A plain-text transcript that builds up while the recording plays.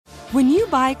When you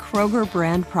buy Kroger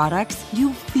brand products,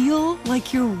 you feel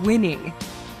like you're winning.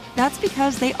 That's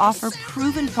because they offer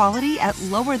proven quality at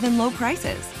lower than low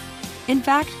prices. In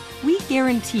fact, we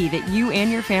guarantee that you and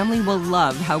your family will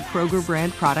love how Kroger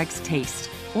brand products taste,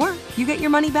 or you get your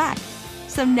money back.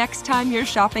 So next time you're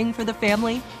shopping for the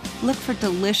family, look for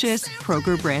delicious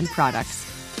Kroger brand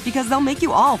products, because they'll make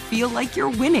you all feel like you're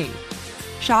winning.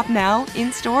 Shop now,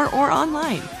 in-store, or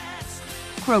online.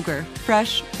 Kroger,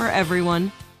 fresh for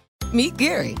everyone. Meet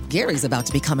Gary. Gary's about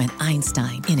to become an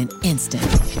Einstein in an instant.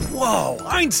 Whoa,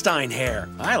 Einstein hair.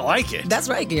 I like it. That's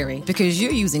right, Gary, because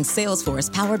you're using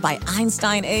Salesforce powered by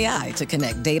Einstein AI to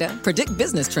connect data, predict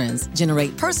business trends,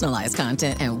 generate personalized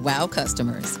content, and wow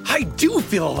customers. I do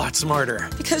feel a lot smarter.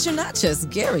 Because you're not just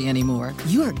Gary anymore.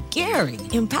 You're Gary,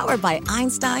 empowered by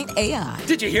Einstein AI.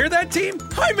 Did you hear that, team?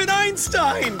 I'm an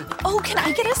Einstein. Oh, can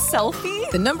I get a selfie?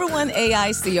 The #1 AI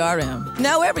CRM.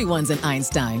 Now everyone's an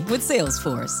Einstein with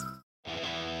Salesforce.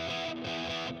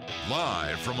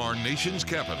 Live from our nation's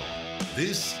capital,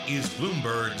 this is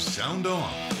Bloomberg Sound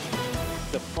On.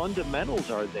 The fundamentals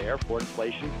are there for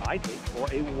inflation, I think, for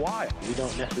a while. We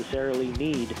don't necessarily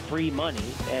need free money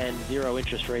and zero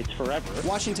interest rates forever.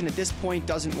 Washington at this point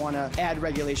doesn't want to add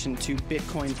regulation to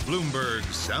Bitcoin. Bloomberg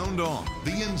Sound On.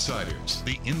 The insiders,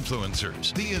 the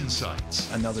influencers, the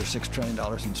insights. Another $6 trillion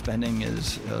in spending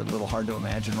is a little hard to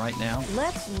imagine right now.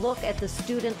 Let's look at the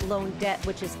student loan debt,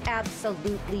 which is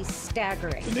absolutely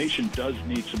staggering. The nation does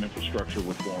need some infrastructure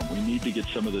reform. We need to get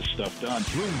some of this stuff done.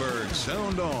 Bloomberg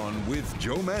Sound On with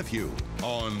Joe Matthew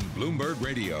on Bloomberg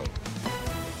Radio.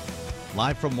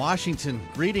 Live from Washington,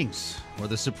 greetings, where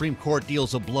the Supreme Court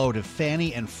deals a blow to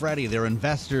Fannie and Freddie, their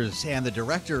investors, and the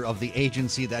director of the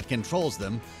agency that controls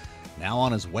them, now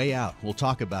on his way out. We'll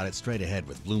talk about it straight ahead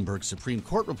with Bloomberg Supreme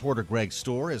Court reporter Greg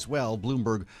Stohr. As well,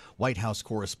 Bloomberg White House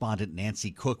correspondent Nancy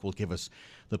Cook will give us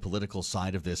the political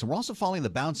side of this. And we're also following the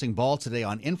bouncing ball today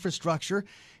on infrastructure,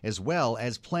 as well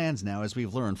as plans now, as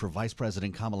we've learned, for Vice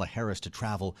President Kamala Harris to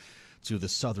travel to the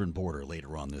southern border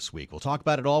later on this week. We'll talk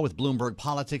about it all with Bloomberg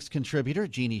Politics contributor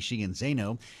Jeannie Sheehan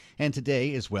Zaino. And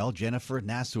today as well, Jennifer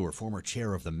Nassour, former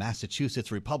chair of the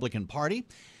Massachusetts Republican Party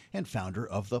and founder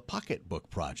of the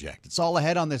Pocketbook Project. It's all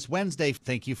ahead on this Wednesday.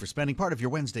 Thank you for spending part of your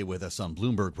Wednesday with us on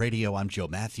Bloomberg Radio. I'm Joe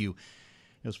Matthew.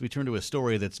 As we turn to a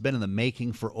story that's been in the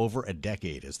making for over a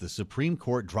decade, as the Supreme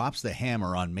Court drops the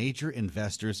hammer on major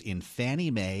investors in Fannie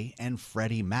Mae and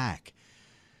Freddie Mac,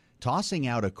 tossing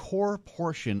out a core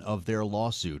portion of their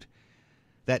lawsuit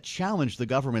that challenged the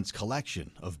government's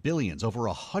collection of billions, over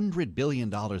 $100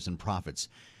 billion in profits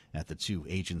at the two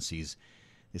agencies.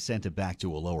 They sent it back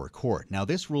to a lower court. Now,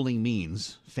 this ruling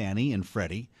means Fannie and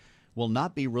Freddie will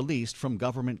not be released from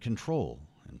government control.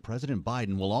 And President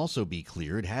Biden will also be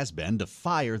cleared, has been, to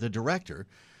fire the director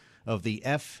of the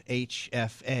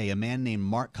FHFA, a man named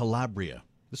Mark Calabria.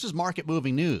 This is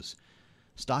market-moving news.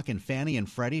 Stock in Fannie and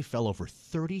Freddie fell over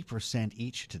 30%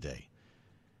 each today.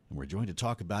 And we're joined to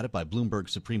talk about it by Bloomberg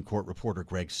Supreme Court reporter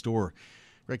Greg Stohr.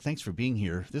 Greg, thanks for being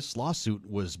here. This lawsuit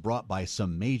was brought by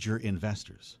some major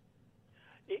investors.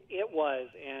 It was,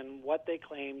 and what they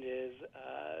claimed is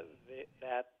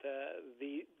that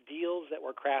the deals that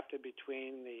were crafted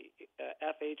between the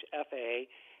FHFA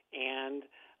and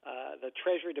the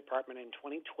Treasury Department in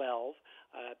 2012,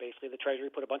 basically the Treasury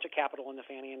put a bunch of capital into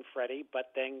Fannie and Freddie,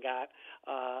 but then got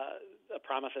a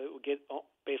promise that it would get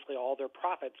basically all their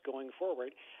profits going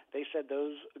forward. They said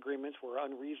those agreements were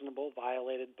unreasonable,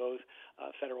 violated both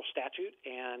federal statute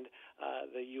and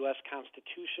the U.S.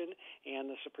 Constitution, and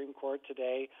the Supreme Court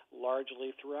today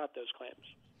largely threw out those claims.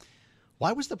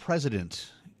 Why was the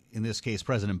president, in this case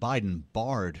President Biden,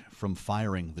 barred from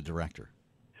firing the director?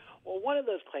 Well, one of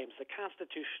those claims, the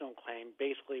constitutional claim,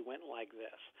 basically went like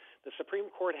this. The Supreme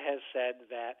Court has said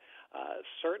that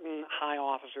certain high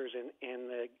officers in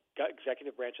the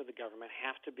executive branch of the government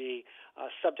have to be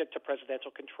subject to presidential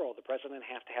control. The president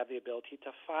has to have the ability to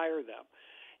fire them.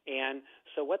 And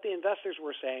so what the investors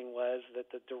were saying was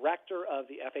that the director of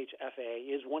the FHFA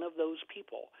is one of those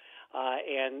people.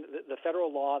 And the federal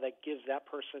law that gives that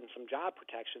person some job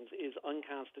protections is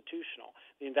unconstitutional.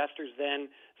 The investors then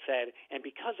said, and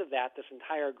because of that, this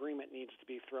entire agreement needs to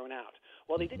be thrown out.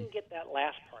 Well, they didn't get that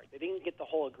last part. They didn't get the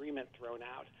whole agreement thrown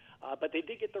out. But they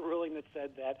did get the ruling that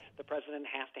said that the president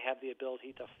has to have the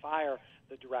ability to fire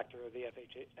the director of the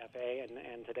FHFA.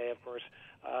 And today, of course,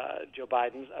 Joe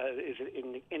Biden is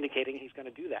indicating he's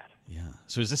going to do that. Yeah.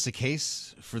 So is this the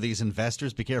case for these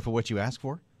investors? Be careful what you ask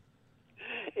for?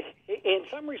 In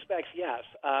some respects, yes.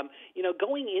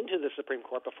 Going into the Supreme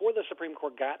Court, before the Supreme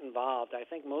Court got involved, I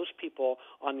think most people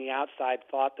on the outside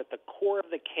thought that the core of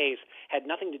the case had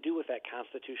nothing to do with that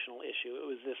constitutional issue. It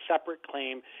was this separate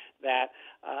claim that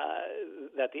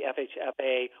the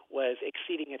FHFA was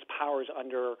exceeding its powers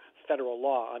under federal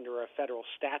law, under a federal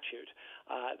statute.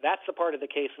 That's the part of the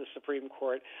case the Supreme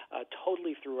Court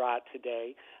totally threw out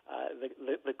today.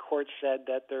 The court said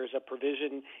that there's a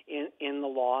provision in the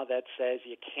law that says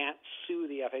you can't sue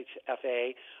the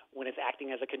FHFA when it's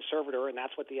acting as a conservator, and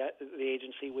that's what the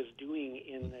agency was doing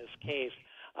in this case.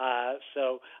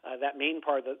 So that main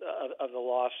part of the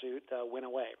lawsuit went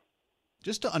away.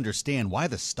 Just to understand why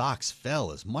the stocks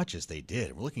fell as much as they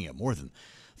did, we're looking at more than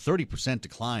 30%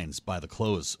 declines by the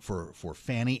close for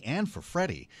Fannie and for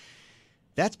Freddie.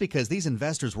 That's because these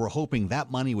investors were hoping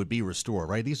that money would be restored,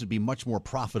 right? These would be much more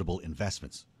profitable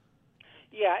investments.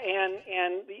 Yeah,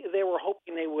 and they were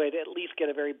hoping they would at least get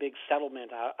a very big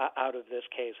settlement out of this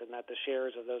case, and that the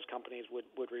shares of those companies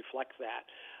would reflect that.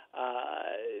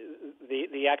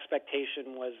 The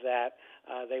expectation was that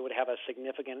they would have a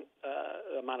significant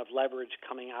amount of leverage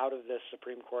coming out of this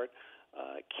Supreme Court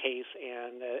case,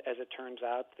 and as it turns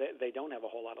out, they don't have a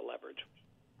whole lot of leverage.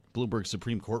 Bloomberg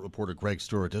Supreme Court reporter Greg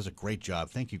Stewart does a great job.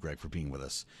 Thank you, Greg, for being with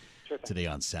us today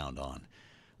on Sound On.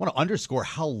 I want to underscore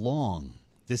how long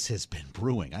this has been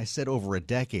brewing. I said over a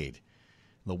decade.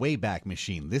 The Wayback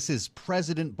Machine. This is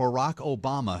President Barack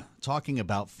Obama talking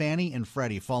about Fannie and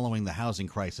Freddie following the housing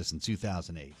crisis in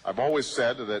 2008. I've always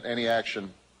said that any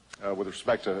action with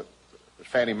respect to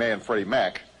Fannie Mae and Freddie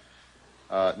Mac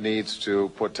needs to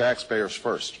put taxpayers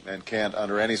first and can't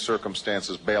under any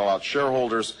circumstances bail out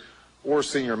shareholders or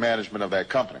senior management of that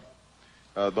company,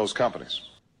 those companies.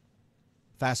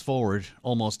 Fast forward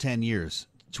almost 10 years,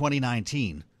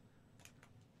 2019.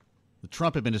 The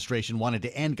Trump administration wanted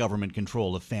to end government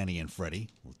control of Fannie and Freddie.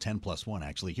 Well, 10+1,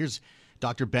 actually. Here's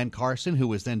Dr. Ben Carson, who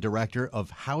was then director of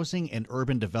Housing and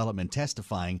Urban Development,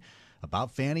 testifying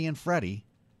about Fannie and Freddie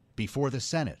before the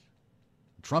Senate.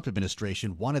 The Trump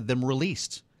administration wanted them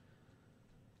released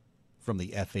from the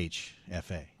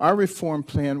FHFA. Our reform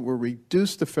plan will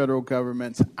reduce the federal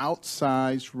government's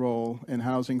outsized role in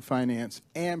housing finance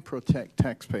and protect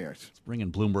taxpayers. Let's bring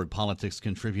in Bloomberg Politics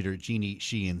contributor Jeannie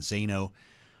Sheehan Zaino.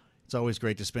 It's always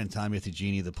great to spend time with you,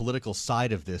 Jeannie. The political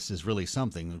side of this is really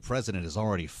something. The president has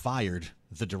already fired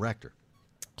the director.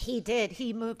 He did.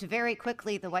 He moved very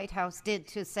quickly. The White House did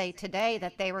to say today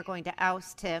that they were going to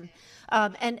oust him.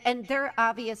 And they're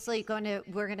obviously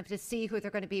we're going to see who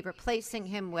they're going to be replacing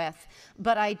him with.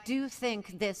 But I do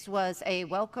think this was a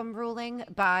welcome ruling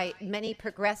by many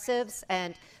progressives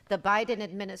and the Biden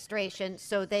administration,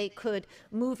 so they could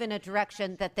move in a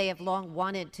direction that they have long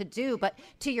wanted to do. But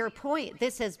to your point,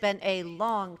 this has been a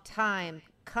long time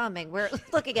coming. We're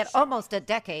looking at almost a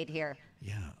decade here.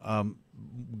 Yeah.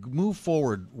 Move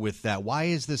forward with that. Why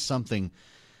is this something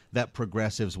that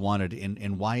progressives wanted,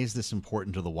 and why is this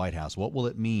important to the White House? What will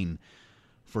it mean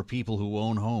for people who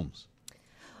own homes?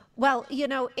 Well,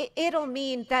 it'll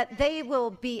mean that they will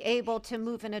be able to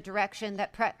move in a direction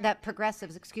that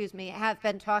progressives, have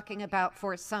been talking about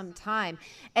for some time.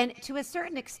 And to a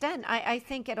certain extent, I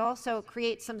think it also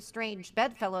creates some strange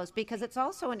bedfellows because it's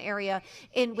also an area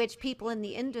in which people in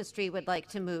the industry would like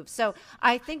to move. So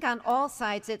I think on all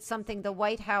sides, it's something the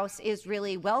White House is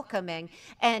really welcoming.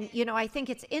 And, I think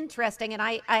it's interesting, and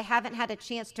I haven't had a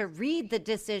chance to read the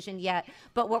decision yet,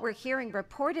 but what we're hearing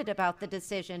reported about the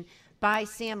decision by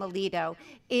Sam Alito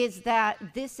is that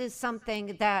this is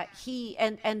something that he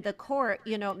and the court,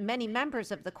 many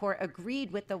members of the court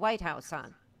agreed with the White House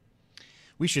on.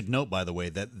 We should note, by the way,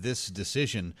 that this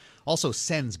decision also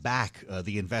sends back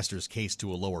the investors' case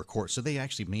to a lower court, so they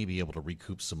actually may be able to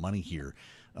recoup some money here.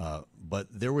 But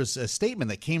there was a statement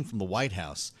that came from the White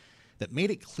House that made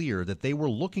it clear that they were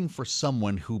looking for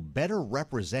someone who better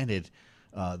represented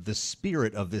the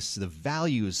spirit of this, the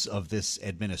values of this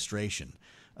administration.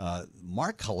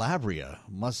 Mark Calabria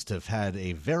must have had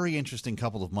a very interesting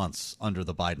couple of months under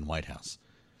the Biden White House.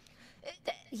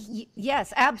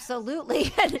 Yes,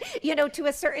 absolutely. And, to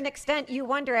a certain extent, you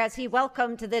wonder, as he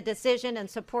welcomed the decision and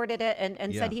supported it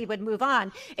and said he would move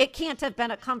on, it can't have been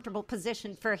a comfortable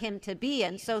position for him to be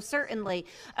in. So certainly,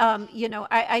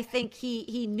 I think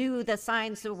he knew the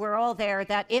signs were all there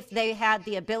that if they had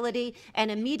the ability,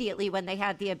 and immediately when they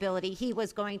had the ability, he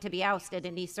was going to be ousted,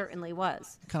 and he certainly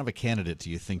was. What kind of a candidate do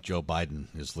you think Joe Biden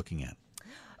is looking at?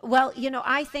 Well,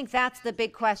 I think that's the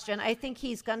big question. I think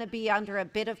he's going to be under a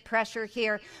bit of pressure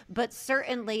here, but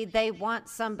certainly they want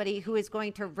somebody who is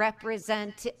going to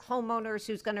represent homeowners,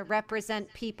 who's going to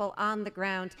represent people on the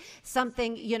ground.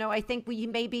 Something, I think we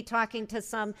may be talking to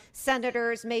some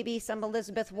senators, maybe some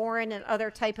Elizabeth Warren and other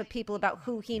type of people about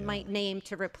who he might name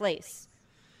to replace.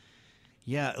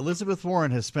 Yeah, Elizabeth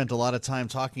Warren has spent a lot of time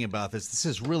talking about this. This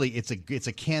is really, it's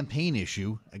a campaign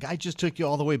issue. I just took you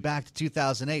all the way back to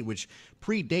 2008, which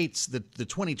predates the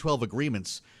 2012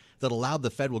 agreements that allowed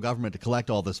the federal government to collect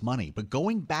all this money. But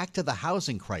going back to the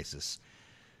housing crisis,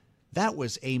 that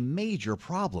was a major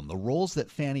problem. The roles that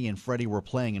Fannie and Freddie were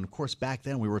playing, and of course back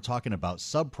then we were talking about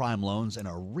subprime loans and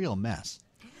a real mess.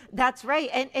 That's right.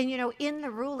 And in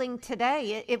the ruling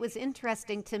today, it was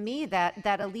interesting to me that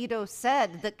Alito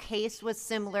said the case was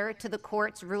similar to the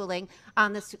court's ruling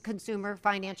on the Consumer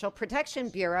Financial Protection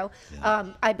Bureau.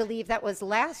 Yeah. I believe that was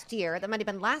last year. That might have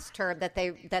been last term that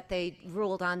they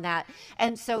ruled on that.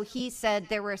 And so he said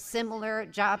there were similar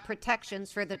job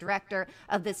protections for the director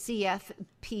of the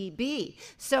CFPB.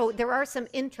 So there are some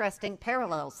interesting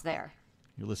parallels there.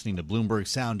 You're listening to Bloomberg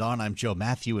Sound On. I'm Joe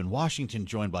Matthew in Washington,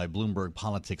 joined by Bloomberg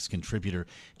Politics contributor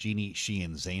Jeannie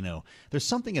Sheehan Zaino. There's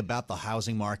something about the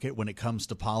housing market when it comes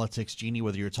to politics, Jeannie,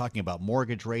 whether you're talking about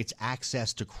mortgage rates,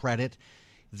 access to credit,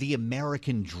 the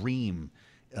American dream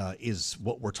is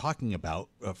what we're talking about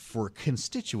for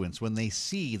constituents when they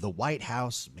see the White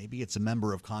House, maybe it's a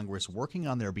member of Congress, working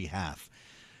on their behalf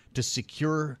to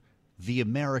secure the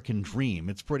American dream.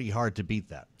 It's pretty hard to beat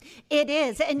that. It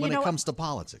is. And when it comes to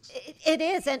politics. It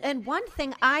is. And one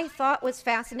thing I thought was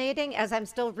fascinating as I'm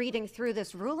still reading through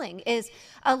this ruling is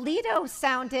Alito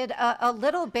sounded a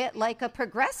little bit like a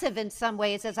progressive in some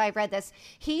ways as I read this.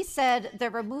 He said the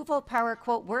removal power,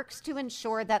 quote, works to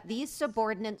ensure that these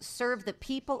subordinates serve the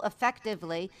people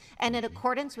effectively and in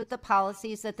accordance with the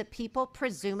policies that the people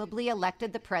presumably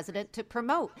elected the president to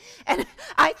promote. And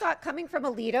I thought coming from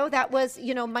Alito, that was,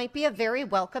 might be a very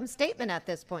welcome statement at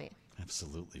this point.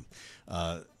 Absolutely.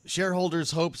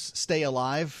 Shareholders' hopes stay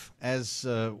alive, as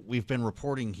we've been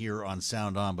reporting here on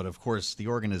Sound On. But, of course, the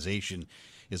organization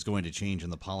is going to change,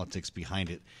 and the politics behind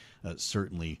it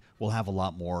certainly. We'll have a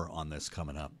lot more on this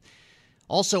coming up.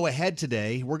 Also ahead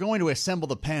today, we're going to assemble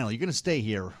the panel. You're going to stay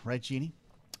here, right, Jeannie?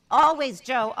 Always,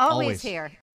 Joe. Always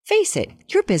here. Face it,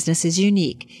 your business is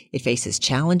unique. It faces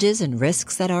challenges and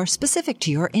risks that are specific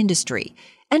to your industry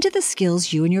and to the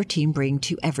skills you and your team bring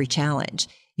to every challenge.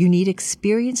 You need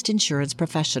experienced insurance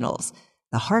professionals.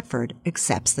 The Hartford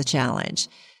accepts the challenge.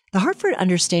 The Hartford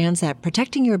understands that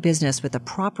protecting your business with the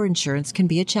proper insurance can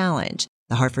be a challenge.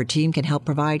 The Hartford team can help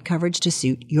provide coverage to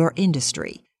suit your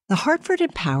industry. The Hartford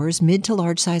empowers mid to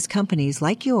large-size companies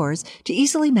like yours to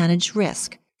easily manage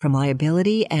risk, from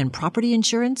liability and property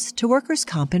insurance to workers'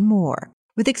 comp and more.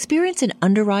 With experience in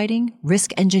underwriting,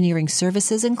 risk engineering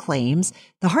services, and claims,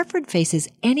 the Hartford faces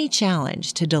any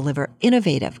challenge to deliver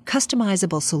innovative,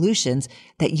 customizable solutions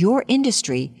that your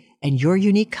industry and your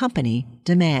unique company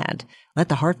demand. Let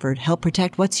the Hartford help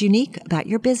protect what's unique about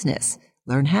your business.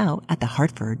 Learn how at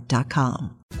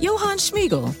thehartford.com. Johann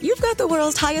Schmiegel, you've got the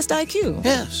world's highest IQ.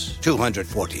 Yes,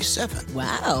 247.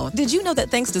 Wow. Did you know that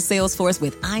thanks to Salesforce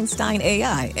with Einstein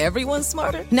AI, everyone's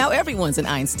smarter? Now everyone's an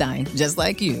Einstein, just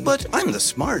like you. But I'm the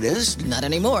smartest. Not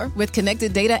anymore. With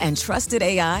connected data and trusted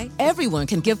AI, everyone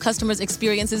can give customers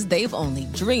experiences they've only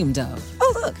dreamed of.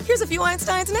 Oh, look, here's a few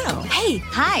Einsteins now. Hey.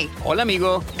 Hi. Hola,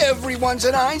 amigo. Everyone's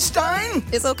an Einstein?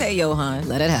 It's okay, Johann.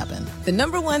 Let it happen. The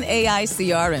 #1 AI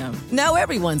CRM. Now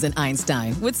everyone's an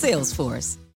Einstein with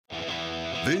Salesforce.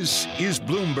 This is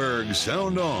Bloomberg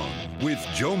Sound On with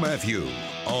Joe Matthew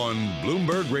on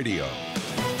Bloomberg Radio.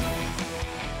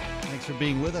 Thanks for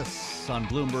being with us on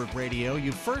Bloomberg Radio.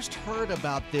 You first heard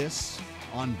about this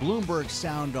on Bloomberg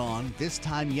Sound On this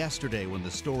time yesterday when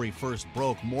the story first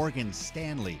broke. Morgan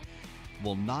Stanley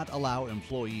will not allow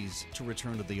employees to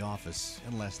return to the office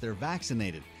unless they're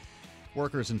vaccinated.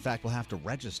 Workers, in fact, will have to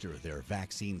register their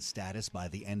vaccine status by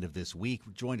the end of this week.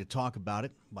 We're joined to talk about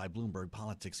it by Bloomberg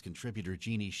Politics contributor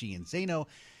Jeannie Sheehan Zaino,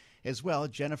 as well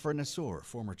Jennifer Nassour,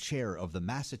 former chair of the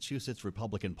Massachusetts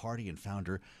Republican Party and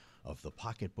founder of the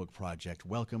Pocketbook Project.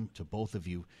 Welcome to both of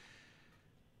you.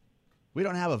 We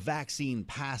don't have a vaccine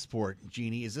passport,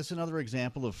 Jeannie. Is this another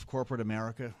example of corporate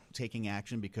America taking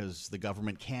action because the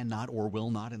government cannot or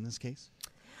will not in this case?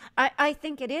 I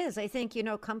think it is. I think,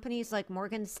 companies like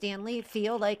Morgan Stanley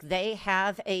feel like they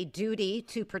have a duty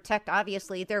to protect,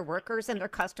 obviously, their workers and their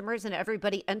customers and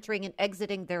everybody entering and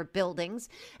exiting their buildings.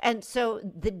 And so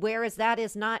whereas that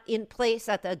is not in place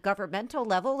at the governmental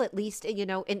level, at least,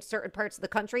 in certain parts of the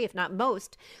country, if not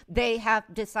most, they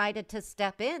have decided to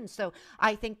step in. So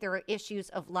I think there are issues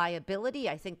of liability.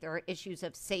 I think there are issues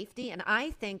of safety. And I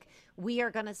think we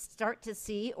are going to start to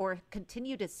see or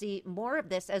continue to see more of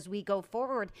this as we go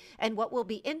forward. And what will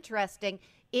be interesting,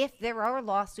 if there are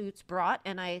lawsuits brought,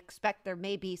 and I expect there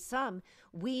may be some,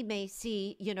 we may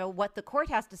see, what the court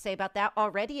has to say about that.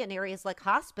 Already in areas like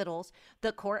hospitals,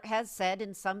 the court has said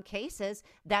in some cases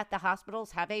that the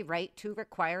hospitals have a right to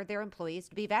require their employees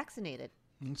to be vaccinated.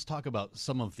 Let's talk about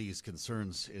some of these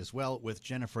concerns as well with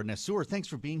Jennifer Nassour. Thanks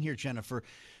for being here, Jennifer.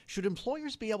 Should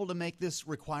employers be able to make this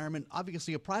requirement?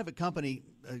 Obviously, a private company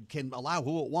can allow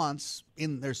who it wants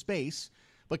in their space,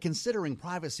 but considering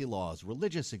privacy laws,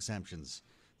 religious exemptions,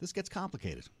 this gets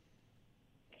complicated.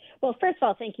 Well, first of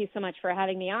all, thank you so much for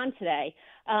having me on today.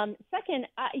 Second,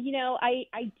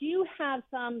 I do have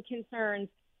some concerns.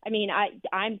 I mean,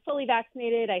 I'm fully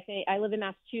vaccinated. I think I live in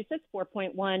Massachusetts.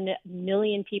 4.1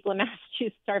 million people in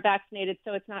Massachusetts are vaccinated,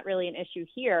 so it's not really an issue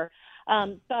here.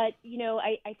 But,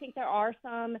 I think there are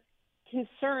some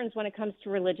concerns when it comes to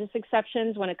religious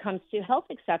exceptions, when it comes to health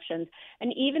exceptions.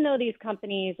 And even though these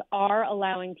companies are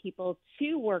allowing people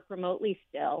to work remotely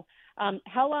still,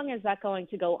 how long is that going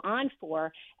to go on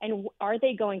for? And are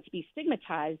they going to be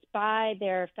stigmatized by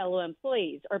their fellow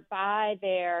employees or by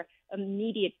their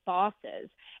immediate bosses?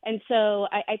 And so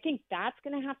I think that's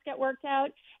going to have to get worked out.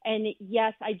 And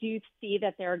yes, I do see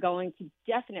that there are going to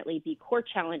definitely be court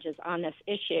challenges on this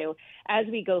issue as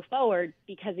we go forward,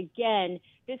 because again,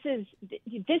 this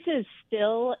is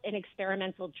still an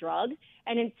experimental drug.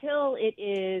 And until it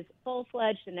is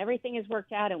full-fledged and everything is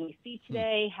worked out, and we see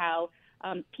today how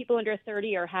people under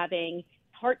 30 are having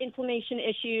heart inflammation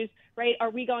issues, right? Are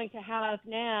we going to have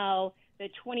now the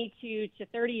 22 to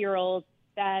 30-year-olds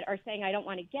that are saying, I don't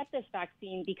want to get this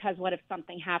vaccine because what if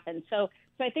something happens? So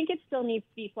I think it still needs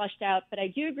to be flushed out. But I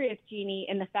do agree with Jeannie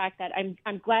in the fact that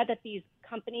I'm glad that these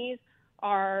companies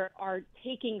are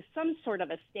taking some sort of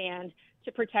a stand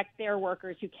to protect their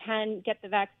workers who can get the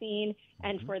vaccine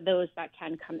and for those that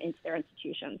can come into their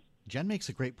institutions. Jen makes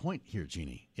a great point here,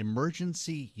 Jeannie.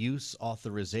 Emergency use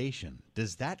authorization.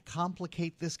 Does that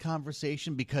complicate this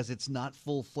conversation because it's not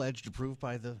full-fledged approved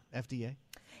by the FDA?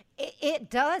 It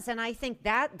does, and I think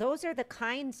that those are the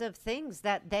kinds of things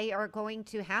that they are going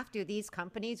to have to, these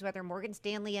companies, whether Morgan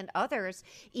Stanley and others,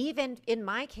 even in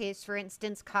my case, for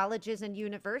instance, colleges and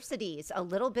universities, a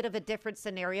little bit of a different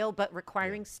scenario, but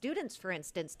requiring students, for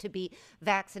instance, to be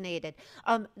vaccinated.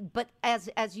 But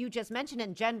as you just mentioned,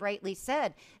 and Jen rightly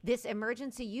said, this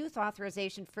emergency use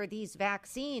authorization for these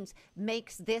vaccines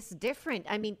makes this different.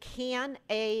 I mean, can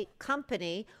a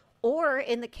company, or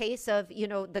in the case of,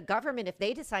 the government, if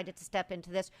they decided to step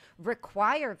into this,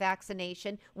 require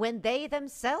vaccination when they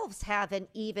themselves haven't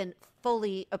even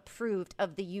fully approved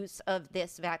of the use of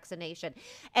this vaccination?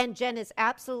 And Jen is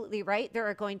absolutely right. There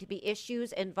are going to be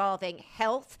issues involving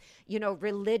health,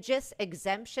 religious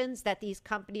exemptions that these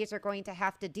companies are going to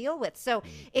have to deal with. So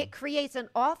it creates an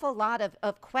awful lot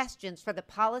of questions for the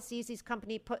policies these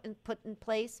companies put in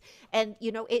place. And,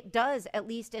 it does, at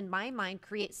least in my mind,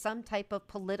 create some type of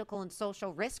political and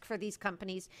social risk for these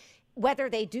companies, whether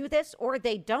they do this or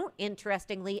they don't,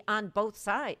 interestingly, on both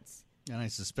sides. And I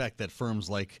suspect that firms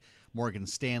like Morgan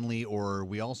Stanley, or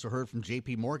we also heard from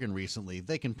J.P. Morgan recently,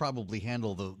 they can probably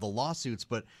handle the lawsuits.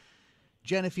 But,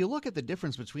 Jen, if you look at the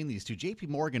difference between these two, J.P.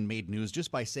 Morgan made news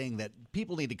just by saying that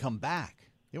people need to come back.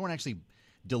 They weren't actually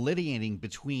delineating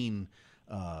between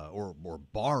or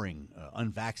barring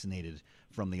unvaccinated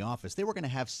from the office. They were going to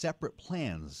have separate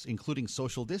plans, including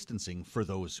social distancing for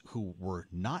those who were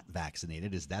not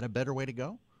vaccinated. Is that a better way to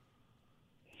go?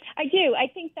 I do. I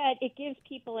think that it gives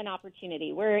people an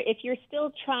opportunity where if you're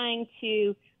still trying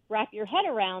to wrap your head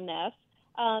around this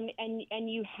and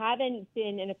you haven't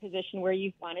been in a position where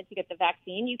you've wanted to get the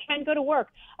vaccine, you can go to work.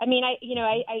 I mean,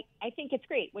 I think it's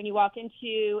great when you walk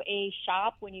into a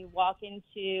shop, when you walk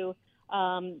into,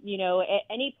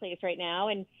 any place right now,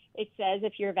 and it says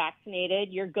if you're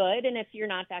vaccinated, you're good. And if you're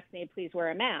not vaccinated, please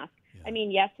wear a mask. Yeah. I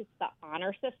mean, yes, it's the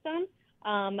honor system.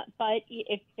 But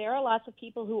if there are lots of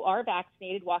people who are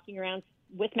vaccinated walking around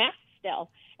with masks still.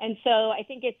 And so I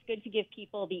think it's good to give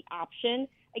people the option.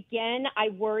 Again, I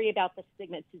worry about the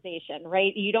stigmatization,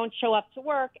 right? You don't show up to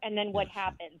work, and then what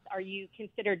happens? Are you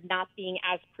considered not being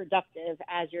as productive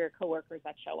as your coworkers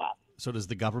that show up? So does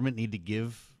the government need to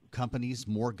give companies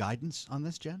more guidance on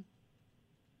this, Jen?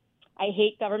 I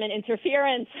hate government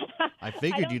interference. I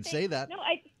figured you'd say that. No,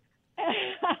 I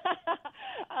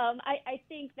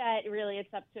think that really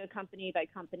it's up to a company by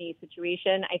company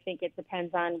situation. I think it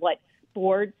depends on what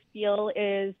boards feel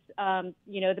is,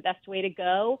 the best way to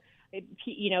go.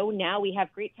 Now we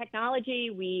have great technology.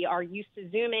 We are used to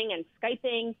Zooming and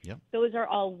Skyping. Yep. Those are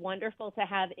all wonderful to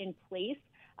have in place.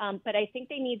 But I think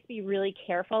they need to be really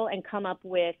careful and come up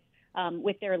with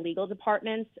their legal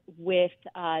departments with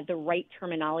the right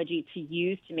terminology to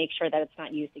use to make sure that it's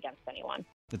not used against anyone.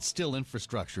 It's still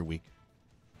Infrastructure Week.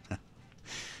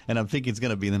 And I'm thinking it's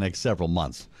going to be the next several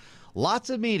months. Lots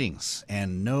of meetings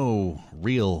and no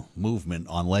real movement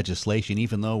on legislation,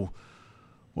 even though,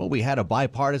 well, we had a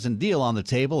bipartisan deal on the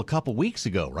table a couple weeks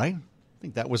ago, right? I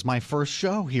think that was my first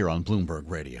show here on Bloomberg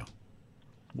Radio.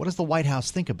 What does the White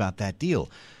House think about that deal?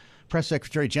 Press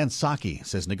Secretary Jen Psaki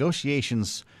says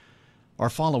negotiations are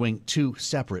following two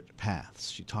separate paths.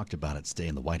 She talked about it today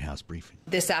in the White House briefing.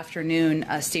 This afternoon,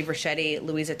 Steve Ricchetti,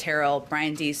 Louisa Terrell,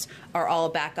 Brian Deese are all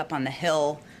back up on the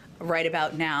Hill right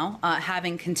about now,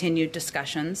 having continued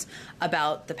discussions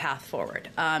about the path forward.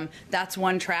 That's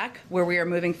one track where we are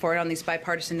moving forward on these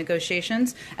bipartisan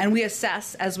negotiations, and we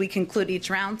assess as we conclude each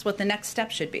round what the next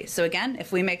step should be. So again,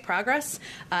 if we make progress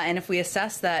and if we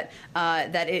assess that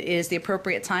it is the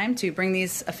appropriate time to bring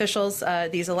these officials,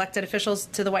 these elected officials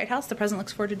to the White House, the president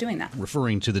looks forward to doing that.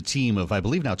 Referring to the team of, I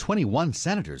believe now, 21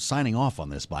 senators signing off on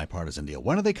this bipartisan deal.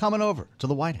 When are they coming over to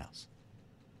the White House?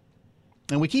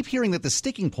 And we keep hearing that the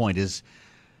sticking point is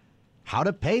how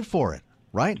to pay for it,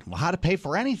 right? Well, how to pay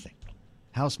for anything.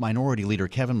 House Minority Leader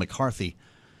Kevin McCarthy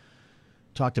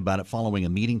talked about it following a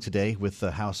meeting today with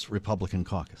the House Republican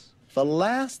caucus. The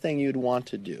last thing you'd want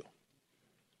to do,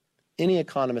 any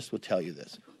economist would tell you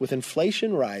this, with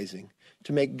inflation rising,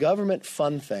 to make government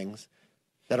fund things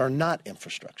that are not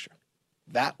infrastructure.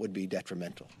 That would be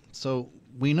detrimental. So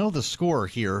we know the score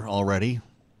here already.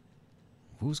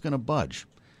 Who's going to budge?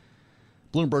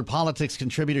 Bloomberg Politics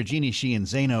contributor Jeannie Sheehan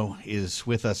Zaino is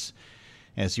with us,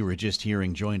 as you were just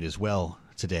hearing, joined as well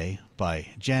today by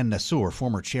Jan Nassour,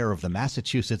 former chair of the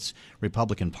Massachusetts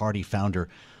Republican Party, founder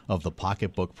of the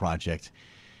Pocketbook Project.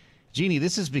 Jeannie,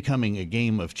 this is becoming a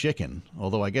game of chicken,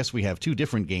 although I guess we have two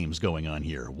different games going on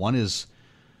here. One is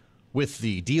with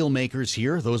the deal makers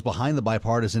here, those behind the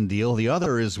bipartisan deal. The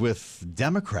other is with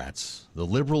Democrats, the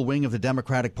liberal wing of the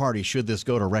Democratic Party, should this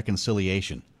go to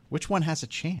reconciliation. Which one has a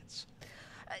chance?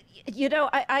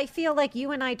 I feel like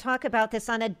you and I talk about this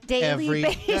on a daily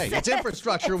basis. Day. It's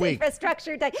Infrastructure Week.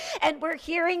 Infrastructure Day. And we're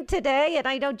hearing today, and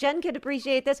I know Jen could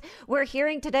appreciate this, we're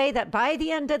hearing today that by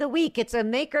the end of the week, it's a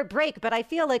make or break. But I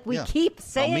feel like we keep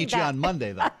saying that. I'll meet you on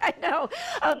Monday, though. I know.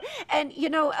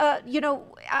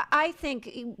 I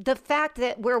think the fact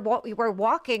that we're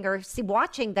walking or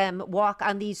watching them walk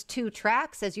on these two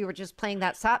tracks, as you were just playing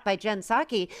that SOP by Jen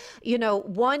Psaki,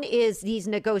 one is these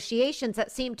negotiations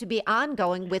that seem to be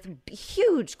ongoing with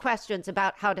huge questions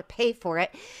about how to pay for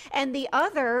it. And the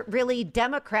other, really,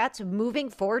 Democrats moving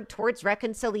forward towards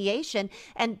reconciliation,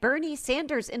 and Bernie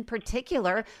Sanders in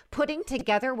particular putting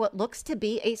together what looks to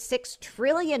be a $6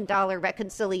 trillion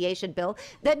reconciliation bill.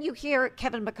 Then you hear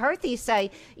Kevin McCarthy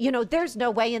say, there's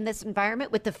no way in this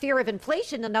environment with the fear of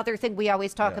inflation, another thing we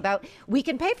always talk about, we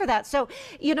can pay for that. So,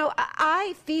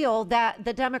 I feel that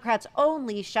the Democrats'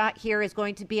 only shot here is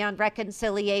going to be on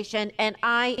reconciliation, and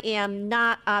I am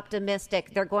not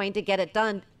optimistic they're going to get it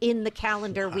done in the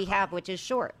calendar we have, which is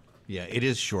short. Yeah, it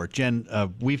is short. Jen,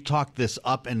 we've talked this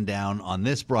up and down on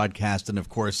this broadcast, and of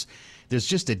course, there's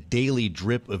just a daily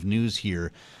drip of news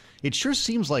here. It sure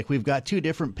seems like we've got two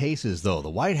different paces, though. The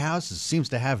White House seems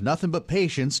to have nothing but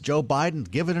patience. Joe Biden,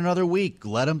 give it another week.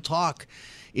 Let him talk.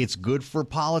 It's good for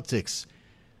politics.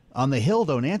 On the Hill,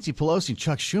 though, Nancy Pelosi and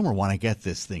Chuck Schumer want to get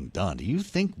this thing done. Do you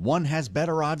think one has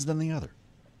better odds than the other?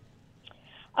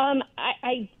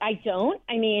 I don't.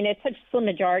 I mean, it's such slim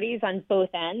majorities on both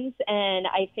ends, and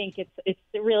I think it's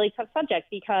a really tough subject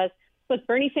because, look,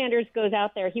 Bernie Sanders goes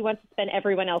out there. He wants to spend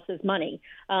everyone else's money.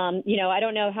 I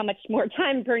don't know how much more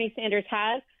time Bernie Sanders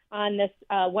has on this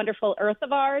wonderful earth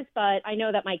of ours, but I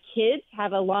know that my kids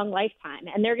have a long lifetime,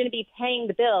 and they're going to be paying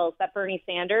the bills that Bernie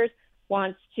Sanders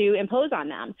wants to impose on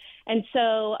them. And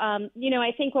so,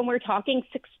 I think when we're talking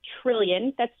 $6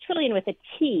 trillion, that's trillion with a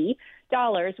T,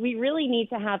 dollars, we really need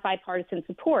to have bipartisan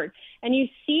support. And you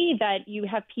see that you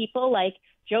have people like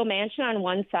Joe Manchin on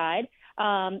one side,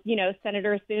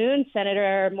 Senator Thune,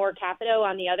 Senator Moore Capito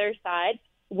on the other side,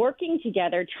 working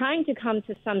together, trying to come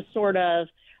to some sort of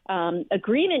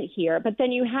agreement here. But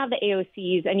then you have the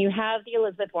AOCs and you have the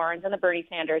Elizabeth Warrens and the Bernie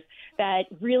Sanders that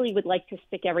really would like to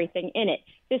stick everything in it.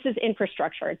 This is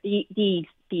infrastructure.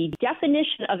 The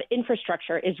definition of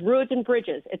infrastructure is roads and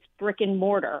bridges. It's brick and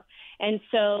mortar. And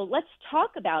so let's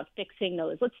talk about fixing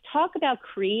those. Let's talk about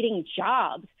creating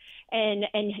jobs and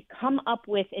come up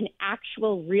with an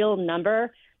actual real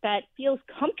number that feels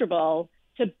comfortable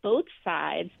to both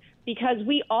sides, because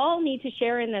we all need to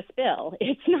share in this bill.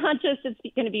 It's not just it's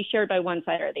going to be shared by one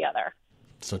side or the other.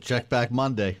 So check back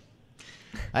Monday.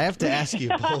 I have to ask you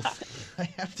both. I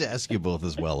have to ask you both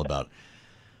as well about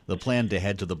the plan to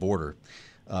head to the border.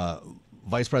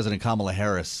 Vice President Kamala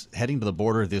Harris heading to the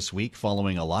border this week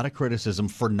following a lot of criticism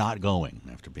for not going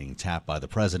after being tapped by the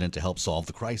president to help solve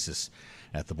the crisis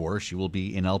at the border. She will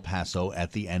be in El Paso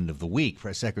at the end of the week.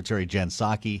 Press Secretary Jen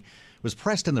Psaki was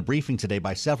pressed in the briefing today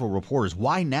by several reporters.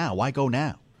 Why now? Why go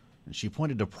now? And she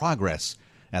pointed to progress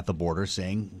at the border,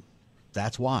 saying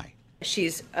that's why.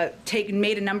 She's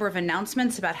made a number of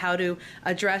announcements about how to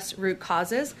address root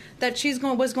causes that she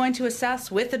was going to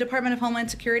assess with the Department of Homeland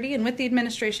Security and with the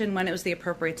administration when it was the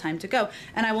appropriate time to go.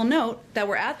 And I will note that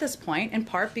we're at this point in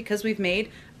part because we've made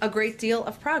a great deal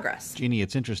of progress. Jeannie,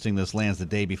 it's interesting this lands the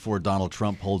day before Donald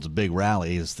Trump holds a big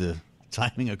rally. Is the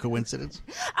timing a coincidence?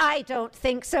 I don't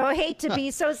think so. I hate to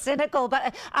be so cynical,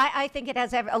 but I think it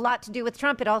has a lot to do with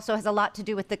Trump. It also has a lot to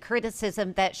do with the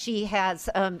criticism that she has,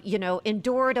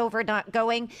 endured over not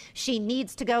going. She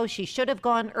needs to go. She should have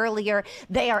gone earlier.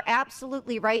 They are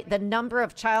absolutely right. The number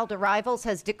of child arrivals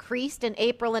has decreased in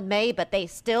April and May, but they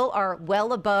still are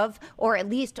well above, or at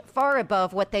least far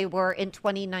above what they were in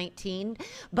 2019.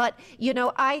 But,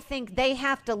 I think they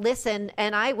have to listen,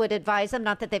 and I would advise them,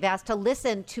 not that they've asked, to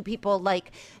listen to people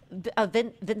like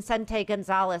Vicente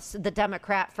Gonzalez, the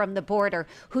Democrat from the border,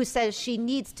 who says she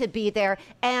needs to be there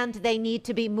and they need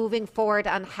to be moving forward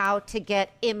on how to get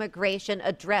immigration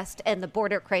addressed and the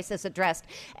border crisis addressed.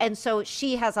 And so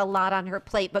she has a lot on her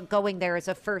plate, but going there is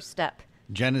a first step.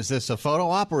 Jen, is this a photo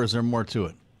op or is there more to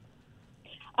it?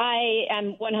 I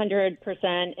am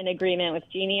 100% in agreement with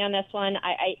Jeannie on this one.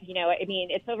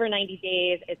 It's over 90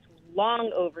 days. It's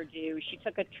long overdue. She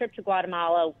took a trip to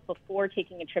Guatemala before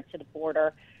taking a trip to the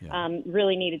border. Yeah.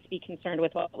 Really needed to be concerned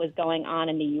with what was going on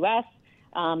in the U.S.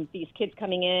 These kids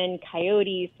coming in,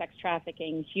 coyotes, sex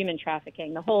trafficking, human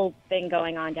trafficking, the whole thing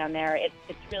going on down there.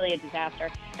 It's really a disaster.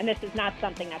 And this is not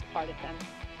something that's partisan.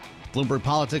 Bloomberg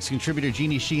Politics contributor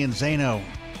Jeannie Sheehan Zaino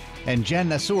and Jen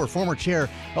Nassour, former chair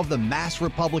of the Mass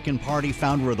Republican Party,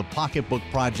 founder of the Pocketbook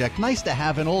Project. Nice to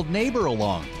have an old neighbor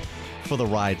along for the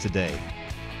ride today.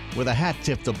 With a hat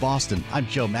tip to Boston, I'm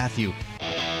Joe Matthew.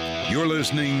 You're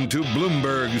listening to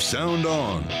Bloomberg Sound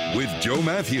On with Joe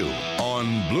Matthew on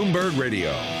Bloomberg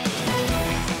Radio.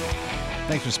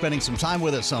 Thanks for spending some time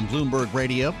with us on Bloomberg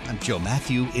Radio. I'm Joe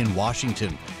Matthew in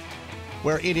Washington,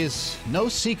 where it is no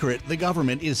secret the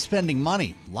government is spending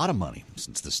money, a lot of money,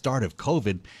 since the start of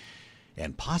COVID,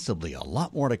 and possibly a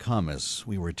lot more to come. As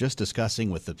we were just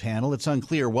discussing with the panel, it's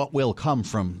unclear what will come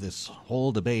from this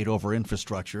whole debate over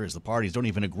infrastructure, as the parties don't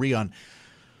even agree on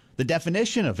the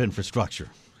definition of infrastructure.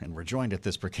 And we're joined at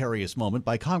this precarious moment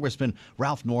by Congressman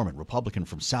Ralph Norman, Republican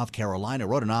from South Carolina,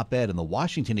 wrote an op-ed in the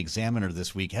Washington Examiner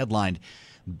this week headlined,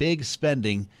 "Big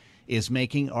Spending is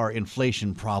Making Our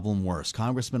Inflation Problem Worse."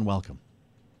 Congressman, welcome.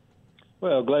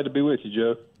 Well, glad to be with you,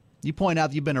 Joe. You point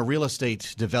out you've been a real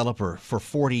estate developer for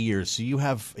 40 years, so you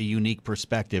have a unique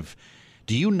perspective.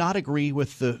 Do you not agree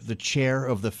with the chair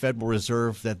of the Federal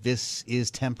Reserve that this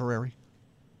is temporary?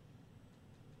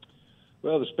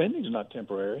 Well, the spending's not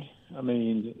temporary. I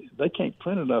mean, they can't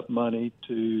print enough money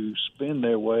to spend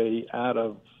their way out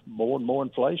of more and more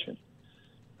inflation.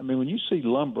 I mean, when you see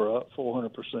lumber up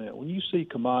 400%, when you see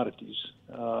commodities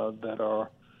that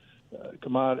are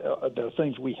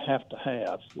things we have to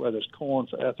have, whether it's corn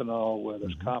for ethanol, whether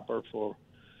it's copper for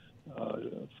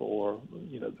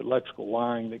the electrical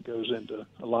wiring that goes into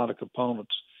a lot of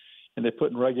components, and they're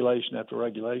putting regulation after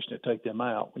regulation to take them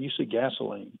out. When you see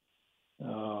gasoline,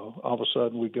 all of a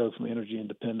sudden we go from energy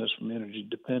independence from energy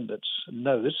dependence.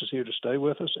 No, this is here to stay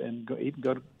with us and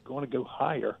going to go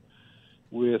higher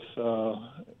with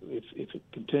if it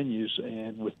continues,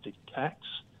 and with the tax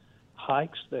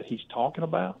hikes that he's talking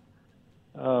about.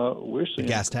 We're seeing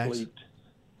the gas tax.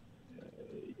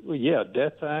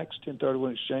 Death tax,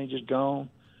 1031 exchange is gone.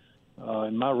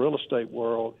 In my real estate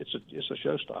world, it's a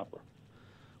showstopper.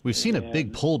 We've seen a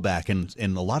big pullback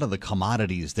in a lot of the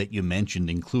commodities that you mentioned,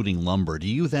 including lumber. Do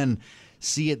you then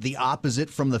see it the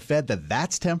opposite from the Fed, that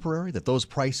that's temporary, that those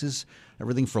prices,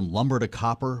 everything from lumber to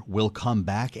copper, will come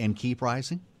back and keep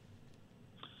rising?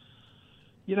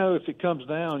 if it comes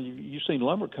down, you've seen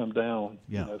lumber come down,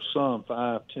 some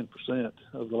 5-10%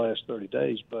 over the last 30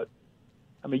 days. But,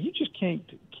 I mean, you just can't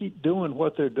keep doing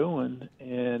what they're doing,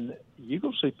 and you're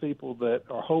going to see people that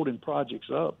are holding projects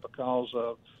up because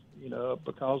of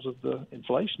the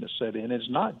inflation that's set in. It's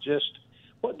not just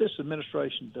what this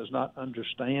administration does not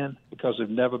understand because they've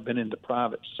never been in the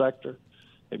private sector.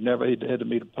 They've never had to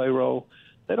meet a payroll.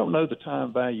 They don't know the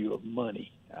time value of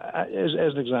money. As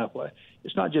an example,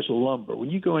 it's not just lumber. When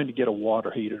you go in to get a water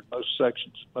heater in most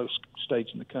states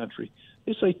in the country,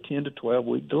 it's a 10 to 12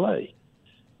 week delay.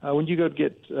 When you go to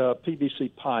get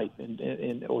PVC pipe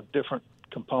or different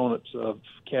components of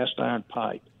cast iron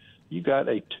pipe, you got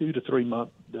a 2 to 3 month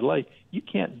delay. You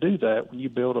can't do that when you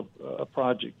build a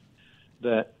project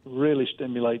that really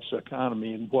stimulates the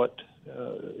economy and what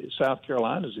South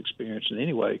Carolina is experiencing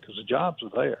anyway, because the jobs are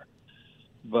there.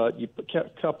 But you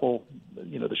couple,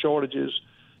 the shortages,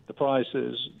 the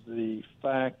prices, the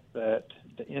fact that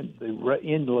the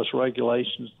endless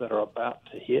regulations that are about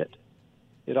to hit,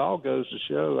 it all goes to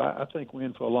show, I think we're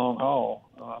in for a long haul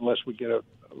unless we get a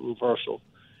reversal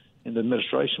in the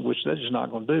administration, which they're just not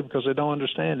going to do because they don't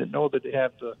understand it, nor that they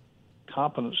have the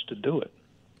competence to do it.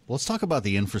 Well, let's talk about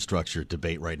the infrastructure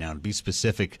debate right now and be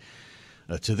specific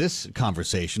to this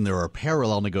conversation. There are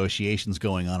parallel negotiations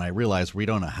going on. I realize we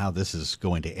don't know how this is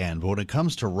going to end, but when it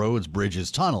comes to roads,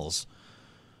 bridges, tunnels,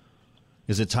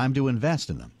 is it time to invest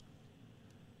in them?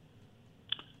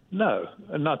 No,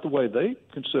 not the way they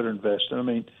consider investing. I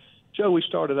mean, Joe, he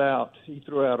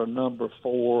threw out a number,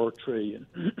 $4 trillion.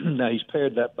 Now he's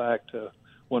pared that back to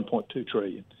 $1.2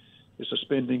 trillion. It's a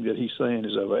spending that he's saying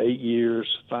is over 8 years,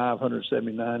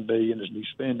 $579 billion is new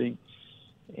spending.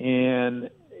 And,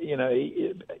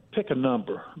 pick a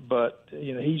number, but,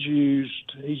 he's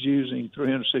using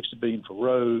 $360 billion for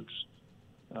roads,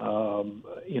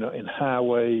 and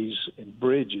highways and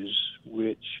bridges,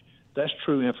 which that's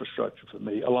true infrastructure for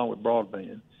me, along with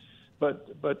broadband.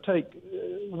 But take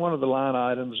one of the line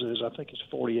items is, I think it's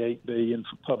 $48 billion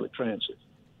for public transit.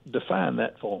 Define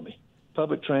that for me.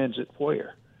 Public transit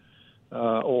where?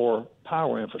 Or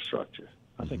power infrastructure.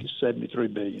 I think it's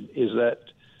 $73 billion.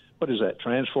 What is that?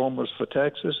 Transformers for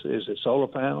Texas? Is it solar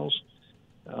panels?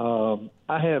 And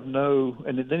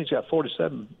then he's got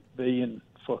 $47 billion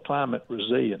for climate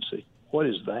resiliency. What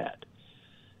is that?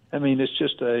 I mean, it's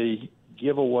just a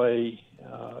giveaway.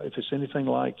 If it's anything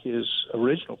like his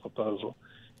original proposal,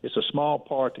 it's a small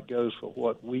part that goes for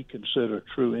what we consider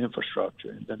true infrastructure,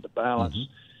 and then the balance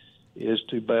is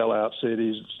to bail out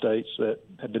cities and states that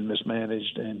have been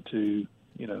mismanaged and to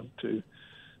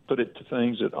put it to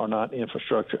things that are not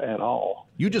infrastructure at all.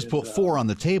 You just put 4 on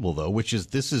the table, though, which is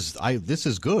this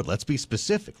is good. Let's be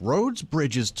specific. Roads,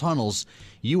 bridges, tunnels.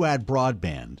 You add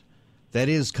broadband. That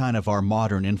is kind of our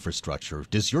modern infrastructure.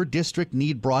 Does your district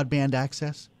need broadband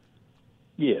access?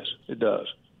 Yes, it does.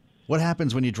 What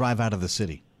happens when you drive out of the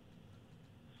city?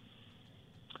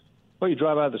 Well, you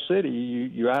drive out of the city,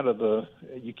 you're out of the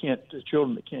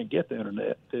children that can't get the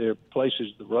internet. There are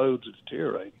places, the roads are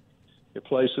deteriorating. There are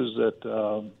places that,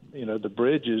 the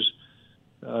bridges,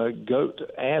 go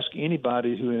to ask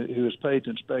anybody who is paid to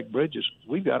inspect bridges.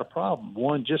 We've got a problem.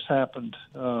 One just happened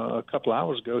a couple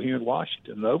hours ago here in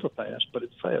Washington, an overpass, but it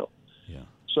failed. Yeah.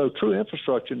 So true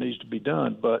infrastructure needs to be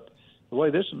done, but the way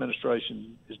this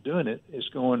administration is doing it is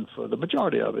going for, the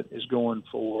majority of it is going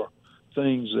for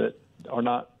things that are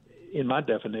not in my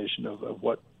definition of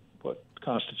what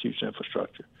constitutes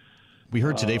infrastructure. We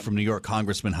heard today from New York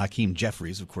Congressman Hakeem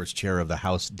Jeffries, of course, chair of the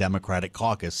House Democratic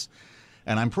Caucus,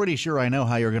 and I'm pretty sure I know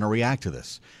how you're going to react to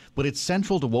this. But it's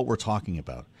central to what we're talking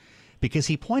about because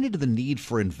he pointed to the need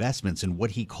for investments in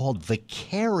what he called the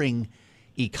caring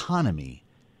economy.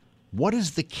 What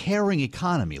is the caring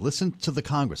economy? Listen to the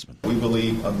congressman. We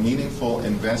believe a meaningful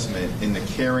investment in the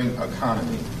caring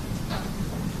economy,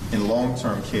 in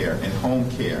long-term care, in home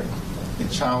care, in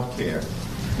child care,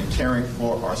 in caring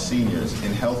for our seniors,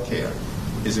 in health care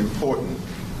is important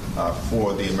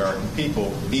for the American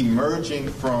people emerging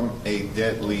from a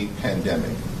deadly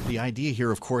pandemic. The idea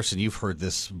here, of course, and you've heard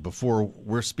this before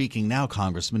we're speaking now,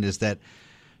 Congressman, is that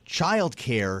child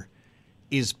care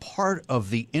is part of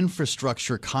the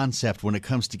infrastructure concept when it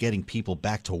comes to getting people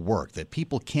back to work, that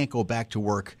people can't go back to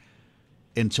work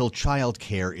until child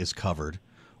care is covered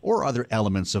or other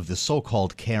elements of the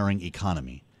so-called caring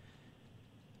economy.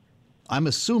 I'm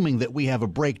assuming that we have a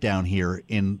breakdown here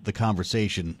in the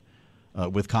conversation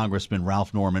with Congressman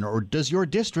Ralph Norman, or does your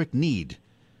district need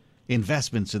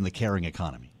investments in the caring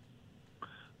economy?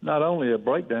 Not only a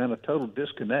breakdown, a total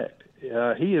disconnect.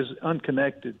 He is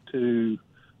unconnected to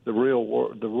the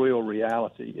real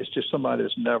reality. It's just somebody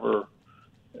that's never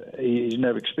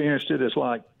experienced it. It's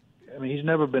like I mean, he's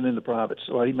never been in the private.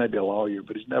 Well, he may be a lawyer,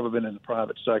 but he's never been in the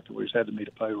private sector where he's had to meet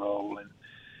a payroll. And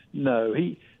no,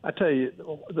 I tell you,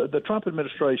 the Trump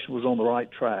administration was on the right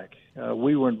track.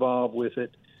 We were involved with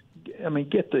it. I mean,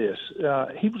 get this.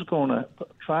 He was going to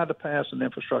try to pass an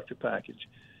infrastructure package,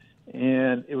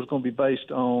 and it was going to be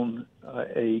based on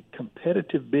a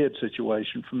competitive bid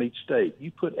situation from each state.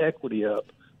 You put equity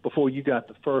up before you got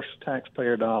the first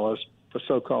taxpayer dollars for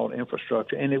so-called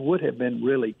infrastructure, and it would have been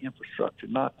really infrastructure,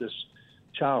 not this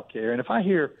child care. And if I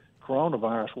hear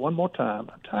coronavirus one more time,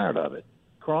 I'm tired of it.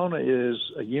 Corona is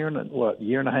a year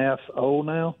and a half old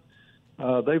now.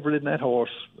 They've ridden that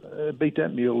horse, beat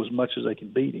that mule as much as they can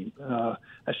beat him.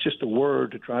 That's just a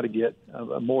word to try to get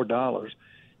more dollars.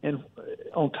 And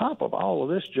on top of all of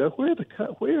this, Joe,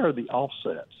 where are the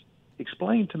offsets?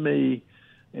 Explain to me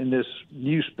in this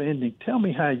new spending, tell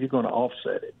me how you're going to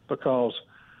offset it. Because,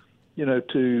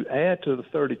 to add to the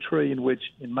 30 trillion, which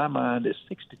in my mind is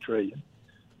 60 trillion,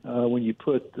 when you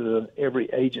put every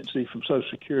agency from Social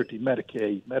Security,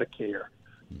 Medicaid, Medicare,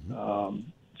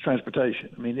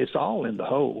 transportation. I mean, it's all in the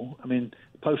hole. I mean,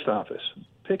 the post office.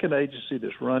 Pick an agency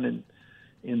that's running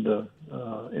in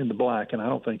the black, and I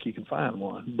don't think you can find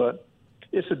one. But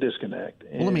it's a disconnect.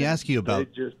 Well, let me ask you about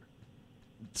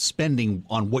spending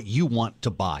on what you want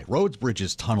to buy: roads,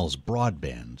 bridges, tunnels,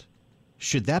 broadband.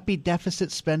 Should that be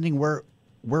deficit spending? Where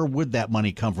would that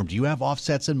money come from? Do you have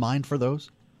offsets in mind for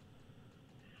those?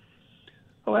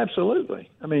 Oh, absolutely.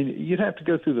 I mean, you'd have to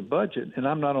go through the budget, and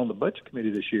I'm not on the budget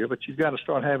committee this year, but you've got to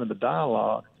start having the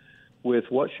dialogue with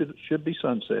what should be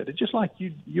sunsetted, just like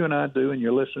you and I do and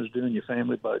your listeners do in your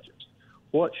family budgets.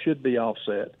 What should be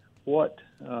offset? What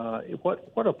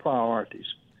are priorities?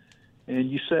 And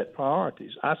you set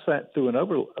priorities. I sat through an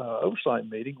oversight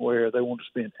meeting where they want to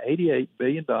spend $88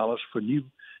 billion for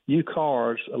new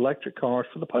cars, electric cars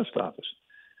for the post office.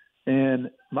 And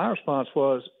my response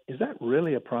was, is that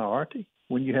really a priority?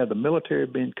 When you have the military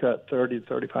being cut 30 to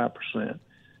 35%,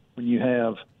 when you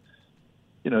have,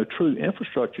 true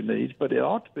infrastructure needs, but it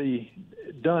ought to be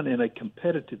done in a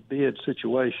competitive bid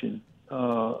situation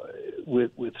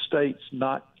with states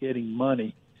not getting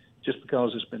money just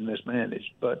because it's been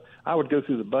mismanaged. But I would go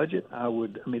through the budget.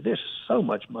 There's so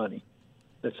much money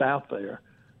that's out there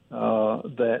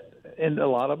and a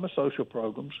lot of them are social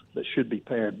programs that should be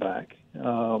pared back. A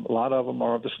lot of them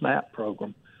are the SNAP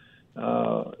program.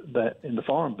 That in the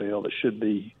Farm Bill that should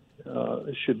be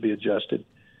adjusted.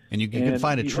 And you can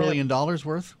find $1 trillion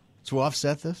worth to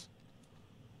offset this?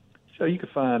 So you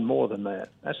could find more than that.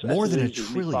 That's more than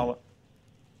 $1 trillion?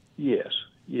 Yes.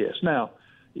 Now,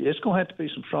 it's going to have to be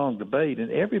some strong debate,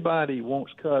 and everybody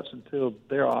wants cuts until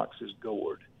their ox is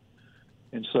gored.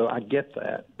 And so I get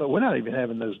that. But we're not even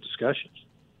having those discussions.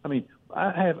 I mean,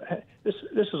 this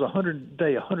is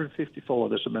 100-day, 154 of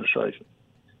this administration.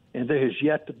 And there has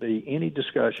yet to be any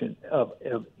discussion of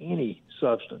any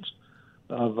substance,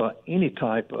 of any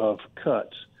type of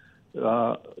cuts.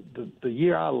 The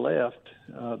year I left,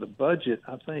 the budget,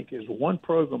 I think, is one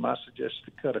program I suggested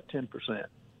to cut 10%.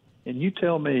 And you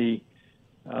tell me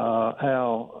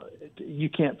how you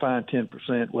can't find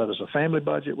 10%, whether it's a family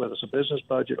budget, whether it's a business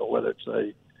budget, or whether it's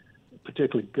a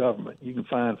particular government. You can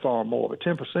find far more. But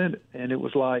 10%, and it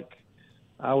was like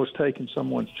I was taking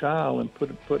someone's child and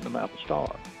putting them out the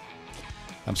star.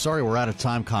 I'm sorry we're out of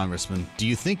time, Congressman. Do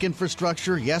you think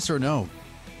infrastructure, yes or no,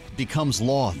 becomes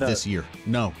law this year?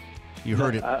 No. You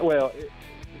heard it. The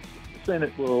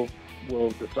Senate will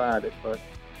decide it, but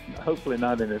hopefully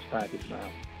not in this package now.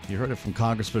 You heard it from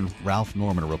Congressman Ralph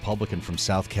Norman, a Republican from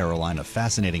South Carolina.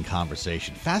 Fascinating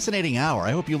conversation. Fascinating hour.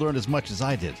 I hope you learned as much as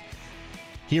I did.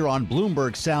 Here on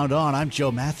Bloomberg Sound On, I'm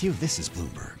Joe Matthew. This is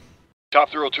Bloomberg. Top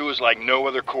Thrill 2 is like no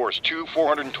other course. 2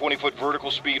 420-foot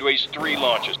vertical speedways, 3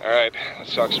 launches. All right,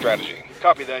 let's talk strategy.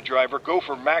 Copy that, driver. Go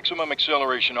for maximum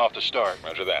acceleration off the start.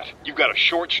 Roger that. You've got a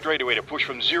short straightaway to push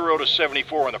from 0 to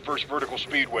 74 on the first vertical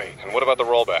speedway. And what about the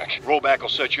rollback? Rollback will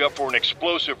set you up for an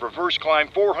explosive reverse climb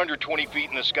 420 feet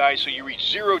in the sky so you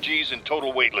reach 0 G's in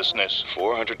total weightlessness.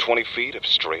 420 feet of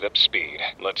straight-up speed.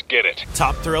 Let's get it.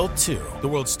 Top Thrill 2, the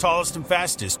world's tallest and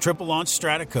fastest triple-launch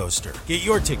stratocoaster. Get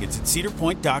your tickets at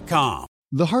cedarpoint.com.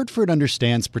 The Hartford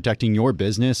understands protecting your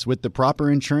business with the proper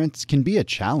insurance can be a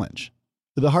challenge.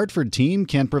 The Hartford team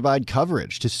can provide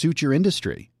coverage to suit your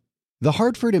industry. The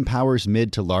Hartford empowers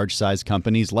mid to large-size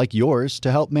companies like yours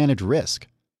to help manage risk,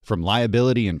 from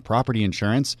liability and property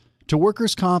insurance to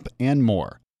workers' comp and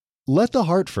more. Let The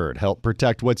Hartford help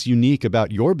protect what's unique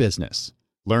about your business.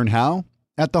 Learn how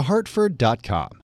at thehartford.com.